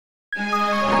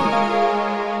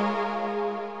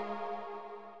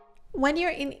When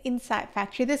you're in Insight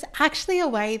Factory, there's actually a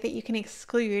way that you can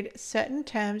exclude certain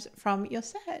terms from your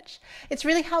search. It's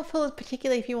really helpful,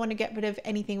 particularly if you want to get rid of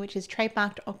anything which is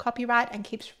trademarked or copyright and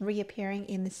keeps reappearing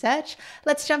in the search.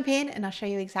 Let's jump in and I'll show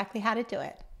you exactly how to do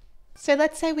it. So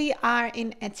let's say we are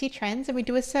in Etsy Trends and we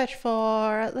do a search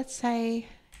for, let's say,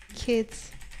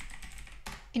 kids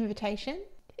invitation.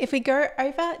 If we go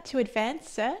over to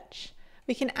advanced search,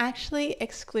 we can actually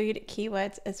exclude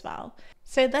keywords as well.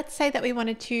 So let's say that we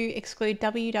wanted to exclude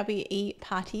WWE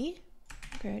party.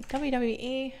 Go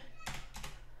WWE.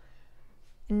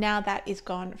 Now that is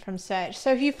gone from search.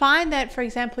 So if you find that, for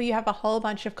example, you have a whole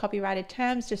bunch of copyrighted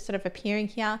terms just sort of appearing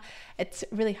here, it's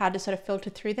really hard to sort of filter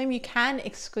through them. You can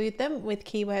exclude them with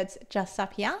keywords just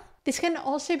up here. This can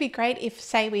also be great if,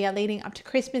 say, we are leading up to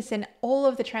Christmas and all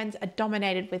of the trends are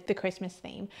dominated with the Christmas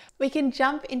theme. We can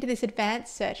jump into this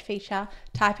advanced search feature,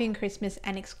 type in Christmas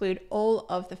and exclude all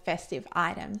of the festive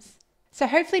items. So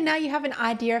hopefully now you have an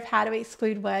idea of how to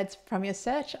exclude words from your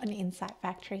search on Insight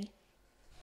Factory.